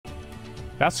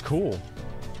That's cool.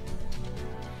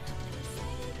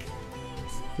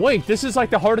 Wait, this is like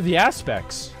the heart of the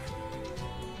aspects.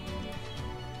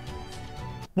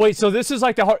 Wait, so this is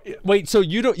like the heart. Wait, so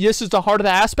you don't. This is the heart of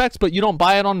the aspects, but you don't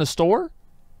buy it on the store.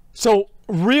 So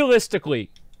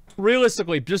realistically,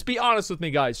 just be honest with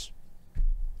me, guys.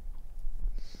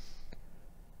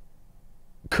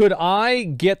 Could I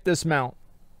get this mount?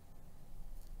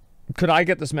 Could I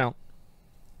get this mount?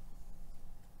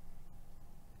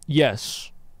 Yes.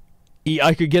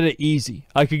 I could get it easy.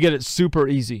 I could get it super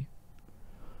easy.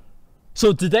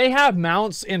 So do they have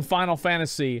mounts in Final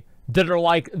Fantasy that are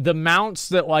like the mounts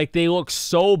that like they look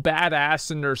so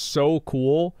badass and they're so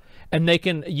cool, and they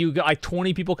can, you like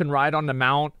 20 people can ride on the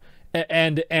mount,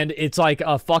 and it's like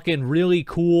a fucking really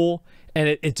cool,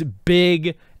 and it's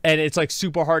big, and it's like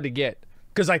super hard to get?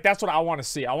 Because like that's what I want to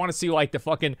see. I want to see like the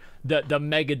fucking the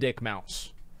mega dick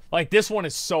mounts. Like this one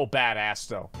is so badass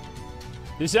though.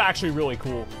 This is actually really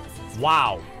cool.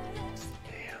 Wow.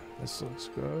 Damn, this looks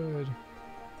good.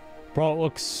 Bro, it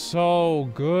looks so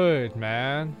good,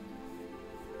 man.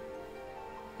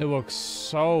 It looks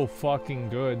so fucking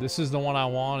good. This is the one I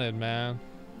wanted, man.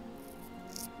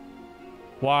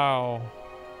 Wow.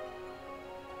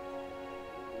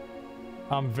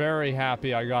 I'm very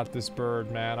happy I got this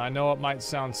bird, man. I know it might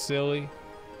sound silly,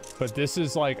 but this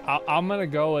is like, I'm gonna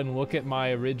go and look at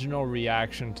my original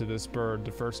reaction to this bird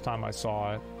the first time I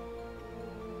saw it.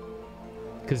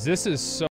 Because this is so